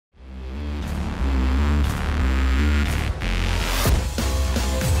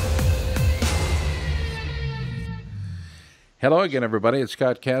Hello again, everybody. It's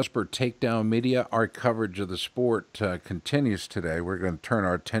Scott Casper, Takedown Media. Our coverage of the sport continues today. We're going to turn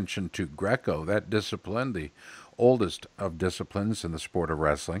our attention to Greco, that discipline, the oldest of disciplines in the sport of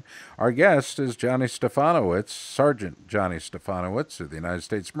wrestling. Our guest is Johnny Stefanowicz, Sergeant Johnny Stefanowicz of the United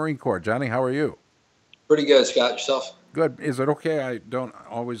States Marine Corps. Johnny, how are you? Pretty good, Scott. Yourself? Good. Is it okay I don't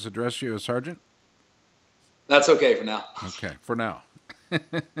always address you as Sergeant? That's okay for now. Okay, for now.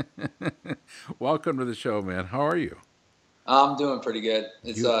 Welcome to the show, man. How are you? I'm doing pretty good.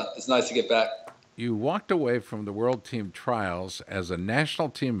 You It's nice to get back. you walked away from the World Team Trials as a national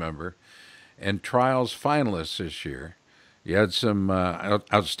team member and trials finalists this year. You had some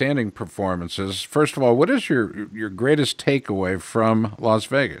outstanding performances. First of all, what is your greatest takeaway from Las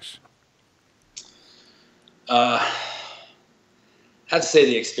Vegas? Uh, I have to say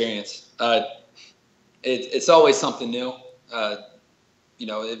the experience. It's always something new. Uh,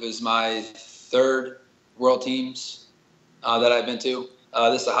 it was my third World Teams that I've been to.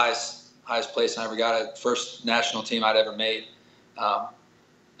 This is the highest place I ever got. First national team I'd ever made,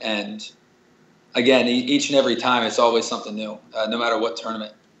 and again, each and every time, it's always something new. No matter what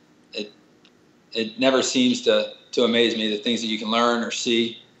tournament, it it never seems to amaze me the things that you can learn or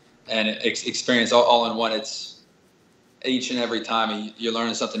see and experience all in one. It's each and every time you're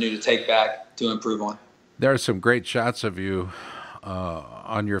learning something new to take back to improve on. There are some great shots of you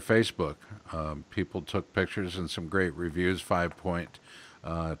on your Facebook. People took pictures and some great reviews. 5 Point,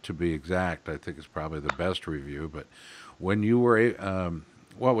 to be exact, I think is probably the best review. But when you were,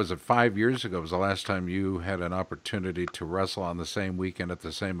 what was it, 5 years ago was the last time you had an opportunity to wrestle on the same weekend at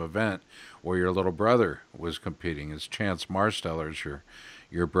the same event where your little brother was competing. It's Chance Marsteller's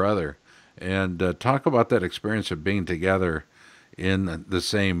your brother. And talk about that experience of being together in the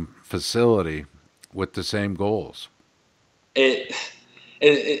same facility with the same goals. It,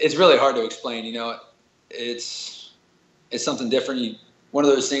 it's really hard to explain. It's something different. One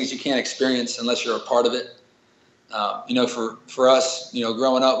of those things you can't experience unless you're a part of it. For us,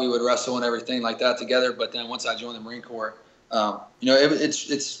 growing up, we would wrestle and everything like that together. But then once I joined the Marine Corps,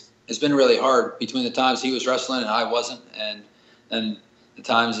 it's been really hard between the times he was wrestling and I wasn't, and the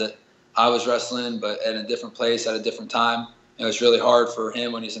times that I was wrestling but at a different place at a different time. It's really hard for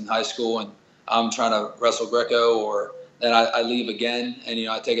him when he's in high school and I'm trying to wrestle Greco, or then I leave again and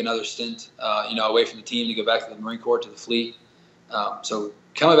I take another stint away from the team to go back to the Marine Corps, to the fleet. So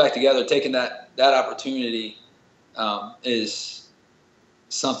coming back together, taking that opportunity is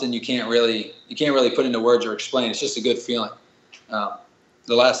something you can't really put into words or explain. It's just a good feeling.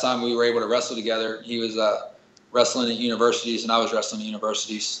 The last time we were able to wrestle together, he was wrestling at universities and I was wrestling at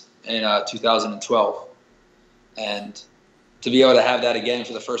universities in 2012, and to be able to have that again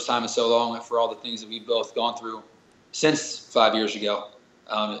for the first time in so long, and for all the things that we've both gone through since 5 years ago,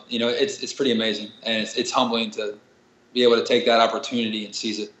 it's pretty amazing, and it's humbling to be able to take that opportunity and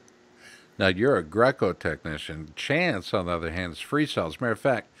seize it. Now, you're a Greco technician. Chance, on the other hand, is freestyle. As a matter of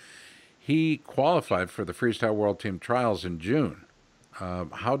fact, he qualified for the Freestyle World Team Trials in June.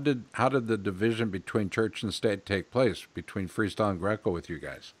 How did the division between church and state take place between freestyle and Greco with you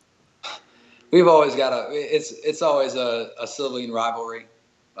guys? We've always got it's always a sibling rivalry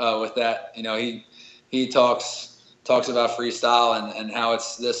with that. He talks about freestyle and how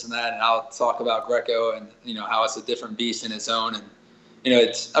it's this and that, and I'll talk about Greco and how it's a different beast in its own. And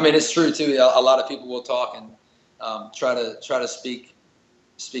it's true too. A lot of people will talk and try to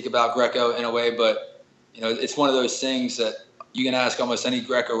speak about Greco in a way, but it's one of those things that you can ask almost any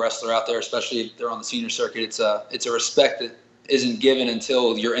Greco wrestler out there, especially if they're on the senior circuit. It's a respect that isn't given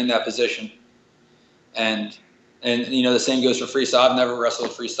until you're in that position. And the same goes for freestyle. I've never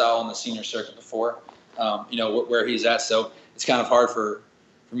wrestled freestyle on the senior circuit before, where he's at. So it's kind of hard for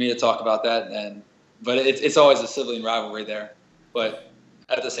me to talk about that. But it's always a sibling rivalry there. But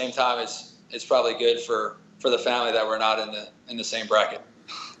at the same time, it's probably good for the family that we're not in the same bracket.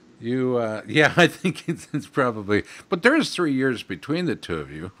 Yeah, I think it's probably, but there is 3 years between the two of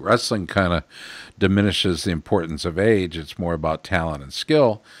you. Wrestling kind of diminishes the importance of age. It's more about talent and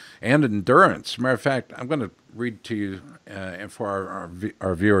skill and endurance. Matter of fact, I'm going to read to you and for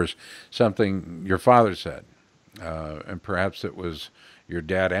our viewers something your father said, and perhaps it was your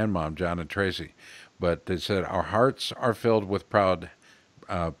dad and mom, John and Tracy, but they said, "Our hearts are filled with pride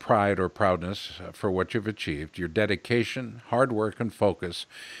or proudness for what you've achieved. Your dedication, hard work, and focus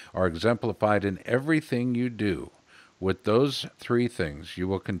are exemplified in everything you do. With those three things, you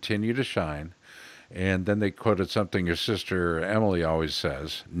will continue to shine." And then they quoted something your sister Emily always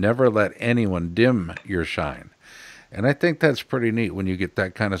says: "Never let anyone dim your shine." And I think that's pretty neat when you get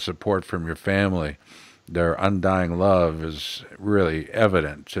that kind of support from your family. Their undying love is really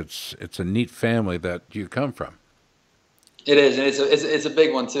evident. It's a neat family that you come from. It is, and it's a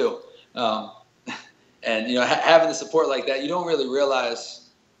big one too. Um, and having the support like that, you don't really realize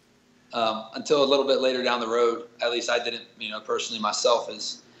until a little bit later down the road. At least I didn't, personally myself.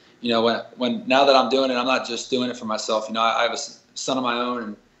 Is when now that I'm doing it, I'm not just doing it for myself. I have a son of my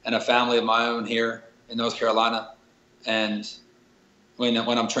own and a family of my own here in North Carolina, and when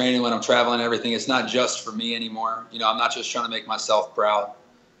I'm training, when I'm traveling, everything, it's not just for me anymore. I'm not just trying to make myself proud.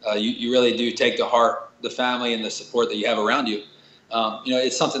 You really do take to heart the family and the support that you have around you.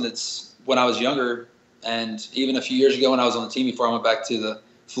 It's something that's when I was younger, and even a few years ago when I was on the team before I went back to the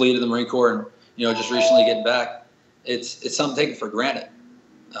fleet of the Marine Corps, and just recently getting back, it's something taken for granted.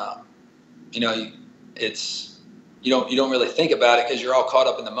 It's you don't really think about it because you're all caught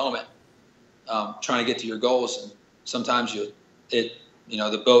up in the moment, trying to get to your goals, and sometimes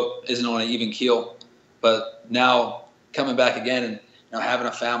the boat isn't on an even keel. But now coming back again and having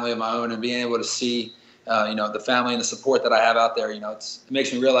a family of my own and being able to see the family and the support that I have out there, it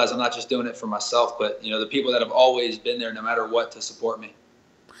makes me realize I'm not just doing it for myself, but the people that have always been there no matter what to support me.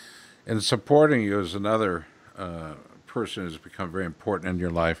 And supporting you is another person who's become very important in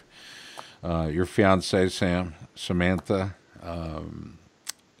your life. Your fiance, Samantha.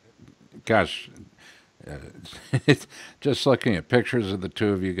 Gosh, just looking at pictures of the two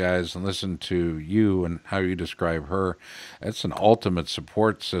of you guys and listen to you and how you describe her, it's an ultimate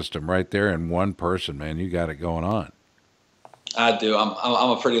support system right there in one person, man. You got it going on. I do. I'm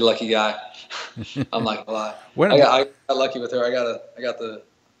a pretty lucky guy. I'm not gonna lie. I got lucky with her. I got the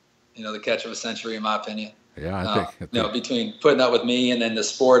the catch of a century in my opinion. Yeah, I think. Between putting up with me and then the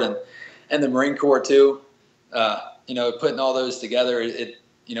sport and the Marine Corps too, putting all those together, it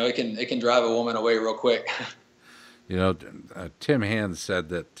can drive a woman away real quick. Tim Hand said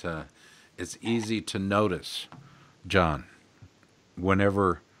that it's easy to notice John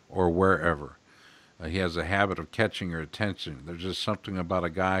whenever or wherever. He has a habit of catching your attention. There's just something about a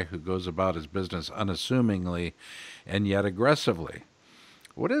guy who goes about his business unassumingly and yet aggressively.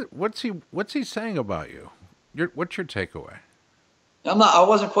 What's he saying about you? What's your takeaway? I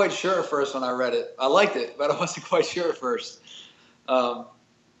wasn't quite sure at first when I read it. I liked it, but I wasn't quite sure at first. I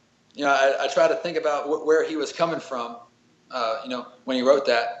try to think about where he was coming from, when he wrote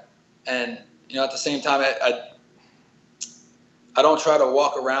that. And, at the same time, I don't try to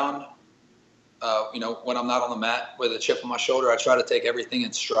walk around, when I'm not on the mat with a chip on my shoulder. I try to take everything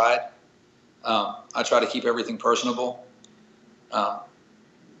in stride. I try to keep everything personable.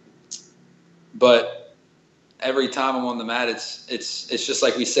 But every time I'm on the mat, it's just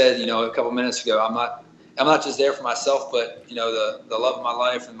like we said, a couple minutes ago. I'm not just there for myself, but the love of my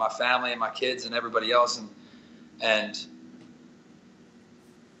life and my family and my kids and everybody else, and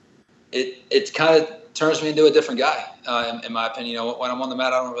it kind of turns me into a different guy, in my opinion. When I'm on the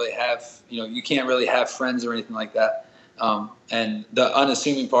mat, I don't really have you can't really have friends or anything like that. And the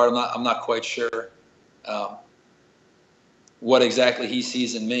unassuming part, I'm not quite sure what exactly he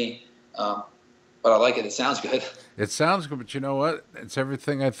sees in me. But I like it. It sounds good. It sounds good, but you know what? It's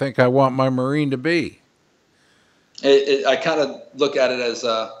everything I think I want my Marine to be. I kind of look at it as,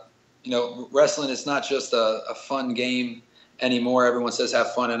 wrestling is not just a fun game anymore. Everyone says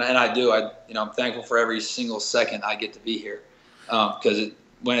have fun, and I do. I'm thankful for every single second I get to be here, because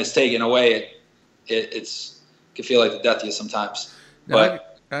when it's taken away, it can feel like the death of you sometimes. Now,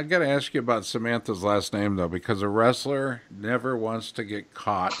 but I got to ask you about Samantha's last name, though, because a wrestler never wants to get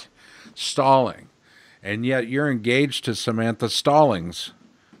caught stalling. And yet you're engaged to Samantha Stallings.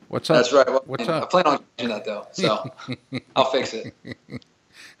 What's up? That's right. Well, What's up? I plan on doing that, though, so I'll fix it.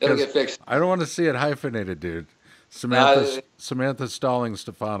 It'll get fixed. I don't want to see it hyphenated, dude. Samantha Stallings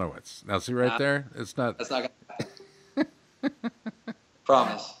Stefanowicz. Now, see right there? It's not. That's not going to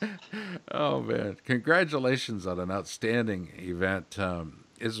Promise. Oh, man. Congratulations on an outstanding event.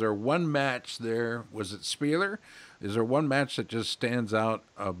 Is there one match there? Was it Spieler? Is there one match that just stands out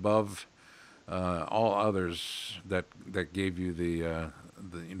above all others that gave you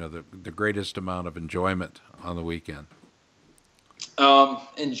the greatest amount of enjoyment on the weekend?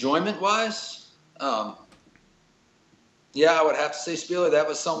 Enjoyment wise, yeah, I would have to say Spieler. That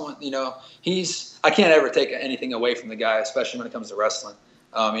was someone, I can't ever take anything away from the guy, especially when it comes to wrestling.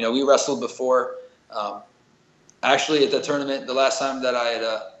 We wrestled before. Actually, at the tournament, the last time that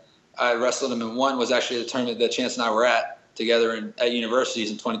I wrestled him and won was actually the tournament that Chance and I were at together at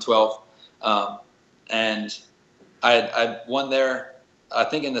universities in 2012. And I won there, I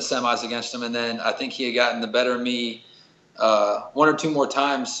think, in the semis against him. And then I think he had gotten the better of me one or two more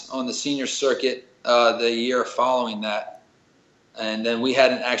times on the senior circuit the year following that. And then we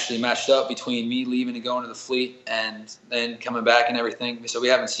hadn't actually matched up between me leaving and going to the fleet and then coming back and everything. So we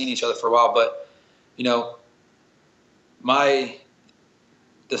haven't seen each other for a while. But,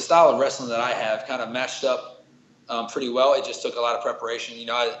 the style of wrestling that I have kind of matched up pretty well. It just took a lot of preparation.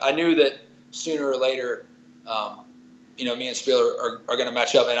 I knew that sooner or later, me and Spieler are going to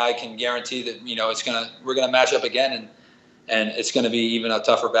match up, and I can guarantee that we're going to match up again, and it's going to be even a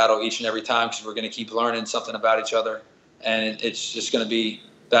tougher battle each and every time because we're going to keep learning something about each other, and it's just going to be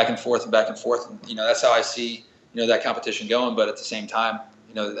back and forth and back and forth. And, that's how I see that competition going. But at the same time,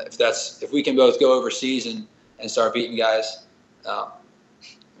 if we can both go overseas and start beating guys.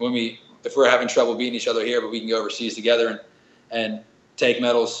 If we're having trouble beating each other here, but we can go overseas together and take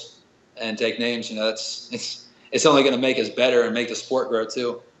medals and take names, it's only going to make us better and make the sport grow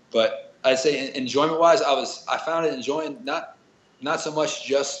too. But I'd say enjoyment wise, I found it enjoying not so much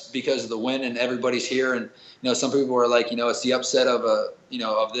just because of the win and everybody's here. And, some people are like, it's the upset of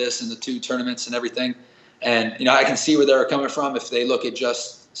of this and the 2 tournaments and everything. And, I can see where they're coming from if they look at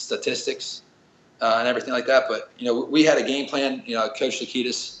just statistics and everything like that. But, we had a game plan. Coach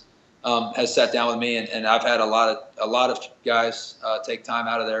Lakitas has sat down with me, and I've had a lot of guys take time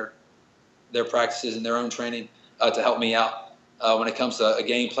out of their practices and their own training to help me out when it comes to a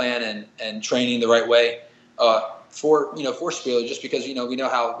game plan and training the right way for Spieler, just because we know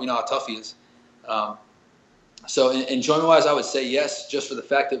how tough he is. So enjoyment wise, I would say yes, just for the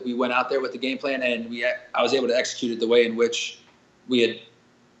fact that we went out there with the game plan and I was able to execute it the way in which we had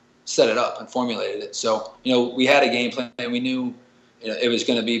set it up and formulated it. So, we had a game plan and we knew, it was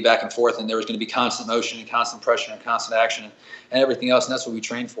going to be back and forth and there was going to be constant motion and constant pressure and constant action and everything else. And that's what we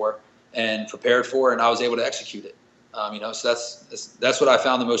trained for and prepared for. And I was able to execute it. So that's what I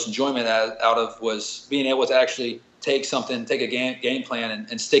found the most enjoyment out of was being able to actually take a game plan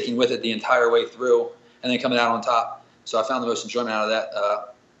and sticking with it the entire way through and then coming out on top. So I found the most enjoyment out of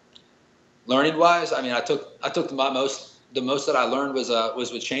that. Learning wise, I took the most that I learned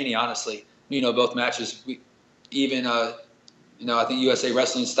was with Cheney, honestly. Both matches, I think USA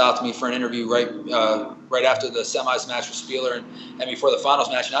Wrestling stopped me for an interview right after the semis match with Spieler and before the finals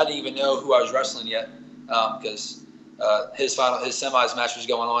match, and I didn't even know who I was wrestling yet because his semis match was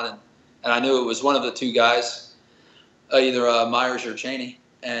going on, and I knew it was one of the 2 guys, either Myers or Cheney,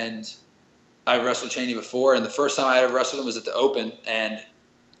 and I wrestled Cheney before, and the first time I ever wrestled him was at the Open, and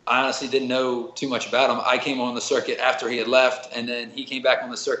I honestly didn't know too much about him. I came on the circuit after he had left, and then he came back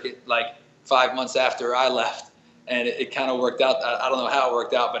on the circuit like 5 months after I left. And it kind of worked out. I don't know how it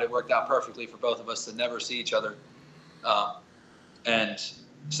worked out, but it worked out perfectly for both of us to never see each other. And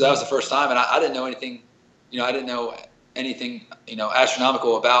so that was the first time. And I didn't know anything, I didn't know anything,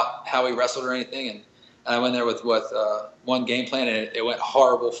 astronomical about how he wrestled or anything. And I went there with one game plan, and it went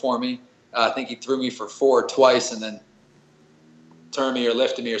horrible for me. I think he threw me for 4 twice and then turned me or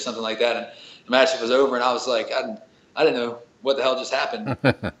lifted me or something like that. And the match was over, and I was like, I didn't know what the hell just happened.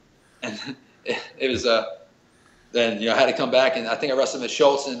 And it was then I had to come back, and I think I wrestled him at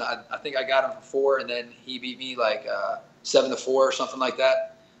Schultz, and I think I got him for 4, and then he beat me like 7-4 or something like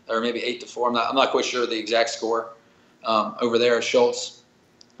that, or maybe 8-4. I'm not quite sure the exact score over there at Schultz.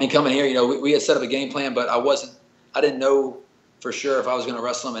 And coming here, we had set up a game plan, but I didn't know for sure if I was going to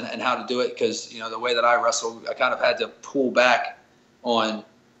wrestle him and how to do it because the way that I wrestle, I kind of had to pull back on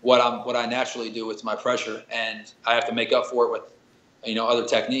what I naturally do with my pressure, and I have to make up for it with other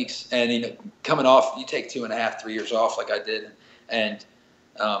techniques. And coming off, you take 2.5, 3 years off like I did, and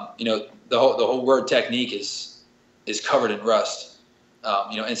the whole word technique is covered in rust,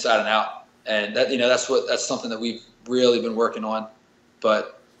 inside and out. And that that's something that we've really been working on.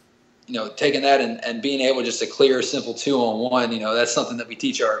 But taking that and being able just to clear a simple 2-on-1, that's something that we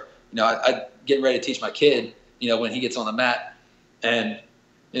teach I getting ready to teach my kid, when he gets on the mat, and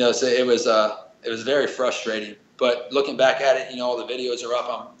so it was very frustrating. But looking back at it, all the videos are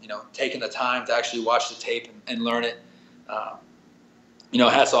up. I'm, taking the time to actually watch the tape and learn it.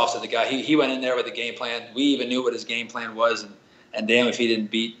 Hats off to the guy. He went in there with a game plan. We even knew what his game plan was, and damn if he didn't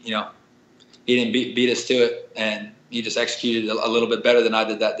beat us to it, and he just executed a little bit better than I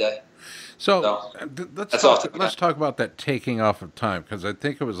did that day. So let's talk about that taking off of time, because I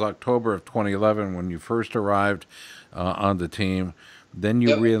think it was October of 2011 when you first arrived on the team. Then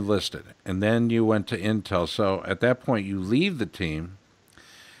you re-enlisted, and then you went to Intel. So at that point, you leave the team.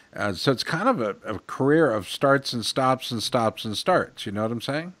 So it's kind of a career of starts and stops and stops and starts. You know what I'm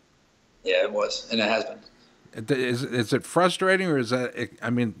saying? Yeah, it was, and it has been. Is it frustrating, or is that?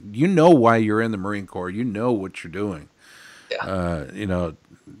 You know why you're in the Marine Corps. You know what you're doing. Yeah.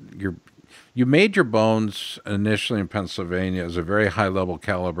 You made your bones initially in Pennsylvania as a very high-level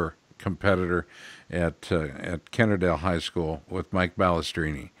caliber competitor at Kennerdale High School with Mike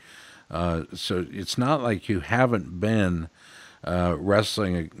Balestrini. So it's not like you haven't been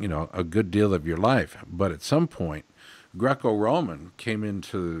wrestling, a good deal of your life. But at some point, Greco-Roman came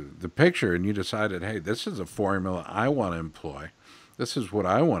into the picture and you decided, hey, this is a formula I want to employ. This is what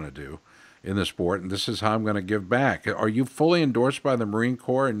I want to do in the sport, and this is how I'm going to give back. Are you fully endorsed by the Marine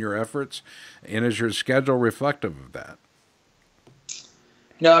Corps in your efforts, and is your schedule reflective of that?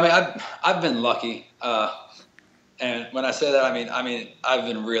 No, I mean, I've been lucky. And when I say that, I mean, I've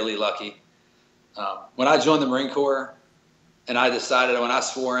been really lucky. When I joined the Marine Corps and I decided when I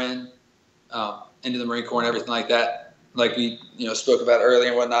swore into the Marine Corps and everything like that, like we, spoke about earlier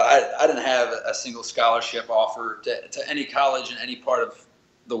and whatnot, I didn't have a single scholarship offer to any college in any part of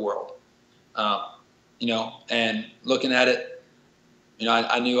the world. And looking at it,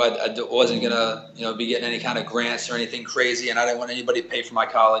 I knew I wasn't going to, be getting any kind of grants or anything crazy, and I didn't want anybody to pay for my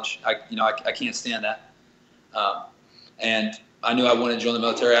college. I can't stand that. And I knew I wanted to join the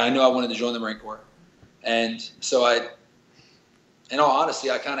military. I knew I wanted to join the Marine Corps. And so in all honesty,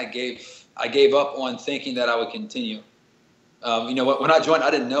 I kind of gave up on thinking that I would continue. When I joined,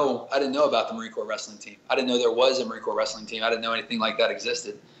 I didn't know about the Marine Corps wrestling team. I didn't know there was a Marine Corps wrestling team. I didn't know anything like that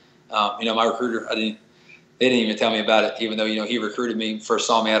existed. My recruiter, they didn't even tell me about it, even though, he recruited me, first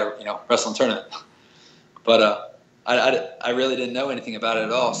saw me at a, wrestling tournament. But I really didn't know anything about it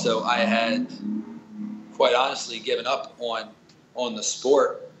at all. So I had, quite honestly, given up on the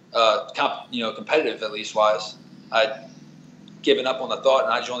sport, competitive at least wise. I'd given up on the thought,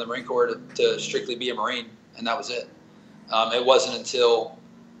 and I joined the Marine Corps to strictly be a Marine, and that was it. It wasn't until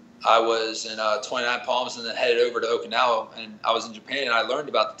I was in 29 Palms and then headed over to Okinawa, and I was in Japan, and I learned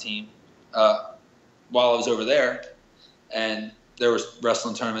about the team while I was over there, and there was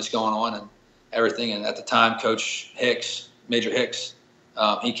wrestling tournaments going on and everything. And at the time, Coach Hicks, Major Hicks,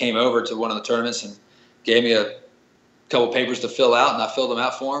 he came over to one of the tournaments and gave me a couple papers to fill out, and I filled them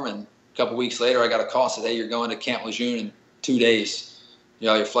out for him. And a couple weeks later, I got a call and said, "Hey, you're going to Camp Lejeune in 2 days.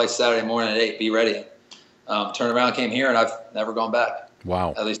 Your flight's Saturday morning at 8. Be ready." Turned around, came here, and I've never gone back.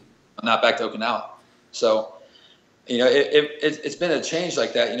 Wow. At least I'm not back to Okinawa. So, it's been a change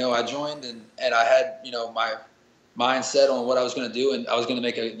like that. I joined and I had, my mindset on what I was going to do, and I was going to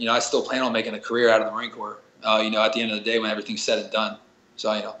make I still plan on making a career out of the Marine Corps, at the end of the day when everything's said and done.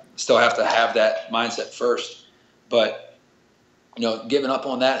 So, still have to have that mindset first. But, giving up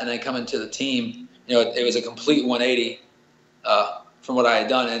on that and then coming to the team, it was a complete 180 from what I had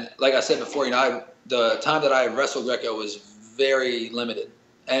done. And like I said before, the time that I wrestled Greco was very limited.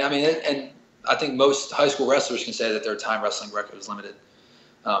 And and I think most high school wrestlers can say that their time wrestling Greco is limited,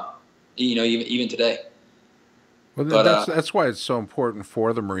 even today. Well, but, that's why it's so important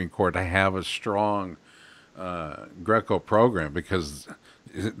for the Marine Corps to have a strong Greco program, because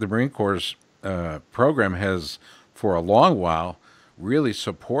the Marine Corps' program has, for a long while, really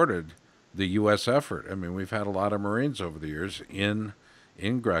supported the U.S. effort. I mean, we've had a lot of Marines over the years in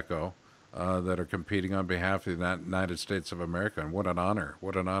Greco that are competing on behalf of the United States of America, and what an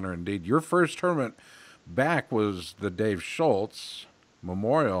honor indeed. Your first tournament back was the Dave Schultz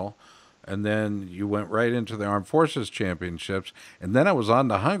Memorial, and then you went right into the Armed Forces Championships, and then it was on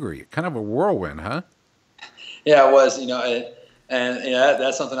to Hungary. Kind of a whirlwind, huh? Yeah, it was.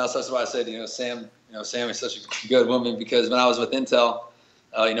 That's something else. That's why I said, Sam. Sam is such a good woman, because when I was with Intel,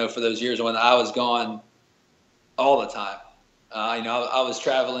 for those years when I was gone all the time, I was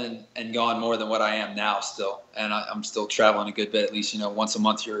traveling and gone more than what I am now still, and I'm still traveling a good bit. At least once a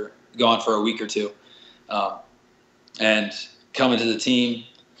month you're gone for a week or two, and coming to the team.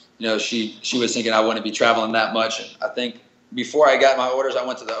 She was thinking I wouldn't be traveling that much. And I think before I got my orders, I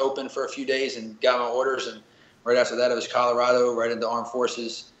went to the Open for a few days and got my orders. And right after that, it was Colorado, right into Armed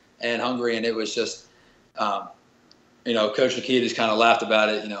Forces and Hungary. And it was just, Coach Nikita just kind of laughed about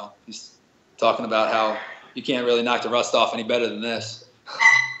it. He's talking about how you can't really knock the rust off any better than this.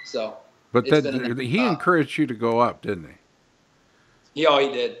 So, but he encouraged you to go up, didn't he? He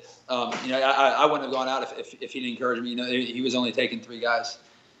did. I wouldn't have gone out if he didn't encourage me. He was only taking 3 guys.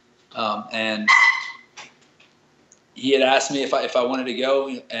 And he had asked me if I wanted to go,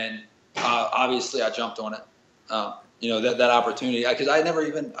 and obviously I jumped on it. That opportunity, because I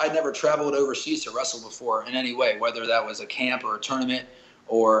never traveled overseas to wrestle before in any way, whether that was a camp or a tournament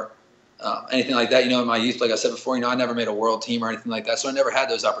or anything like that. In my youth, like I said before, I never made a world team or anything like that, so I never had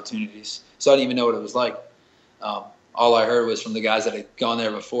those opportunities. So I didn't even know what it was like. All I heard was from the guys that had gone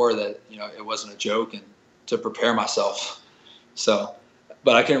there before that it wasn't a joke, and to prepare myself. So.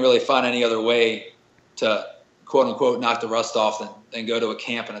 But I couldn't really find any other way to, quote unquote, knock the rust off than go to a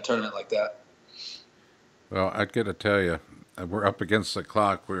camp and a tournament like that. Well, I got to tell you, We're up against the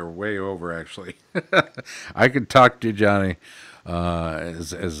clock. We're way over, actually. I could talk to you, Johnny,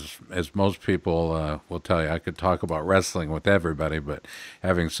 as most people will tell you. I could talk about wrestling with everybody, but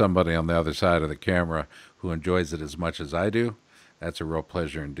having somebody on the other side of the camera who enjoys it as much as I do, that's a real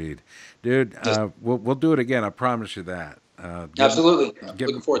pleasure indeed, dude. We'll do it again. I promise you that. Absolutely.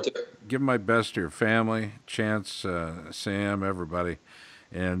 Looking forward to it. Give my best to your family, Chance, Sam, everybody.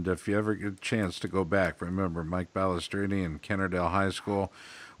 And if you ever get a chance to go back, remember Mike Balestrini and Kennerdale High School,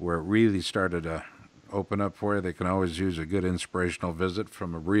 where it really started to open up for you. They can always use a good inspirational visit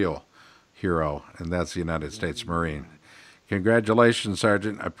from a real hero, and that's the United States Marine. Congratulations,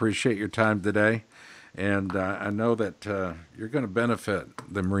 Sergeant. I appreciate your time today. And I know that you're going to benefit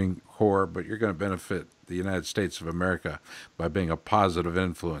the Marine Corps, but you're going to benefit the United States of America by being a positive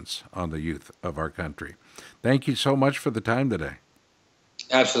influence on the youth of our country. Thank you so much for the time today.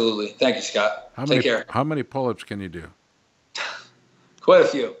 Absolutely. Thank you, Scott. Take care. How many pull-ups can you do? Quite a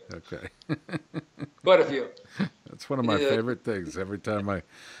few. Okay. Quite a few. That's one of my favorite things. Every time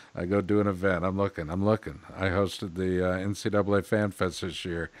I go do an event, I'm looking. I hosted the NCAA Fan Fest this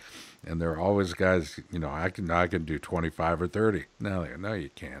year, and there are always guys, I can do 25 or 30. No, you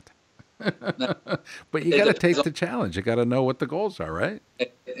can't. But you got to take the challenge. You got to know what the goals are, right?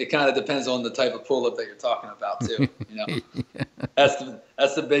 It kind of depends on the type of pull-up that you're talking about too. Yeah. That's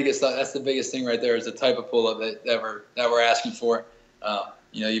the biggest thing right there is the type of pull-up that we're asking for.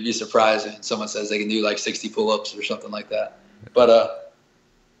 You'd be surprised when someone says they can do like 60 pull-ups or something like that. But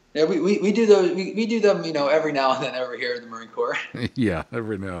yeah, we do those. We do them, every now and then over here in the Marine Corps. Yeah,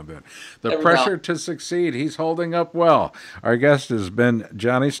 every now and then. The pressure to succeed. He's holding up well. Our guest has been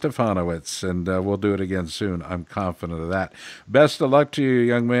Johnny Stefanowicz, and we'll do it again soon. I'm confident of that. Best of luck to you,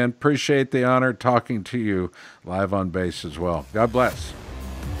 young man. Appreciate the honor talking to you live on base as well. God bless.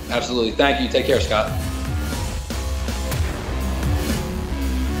 Absolutely. Thank you. Take care, Scott.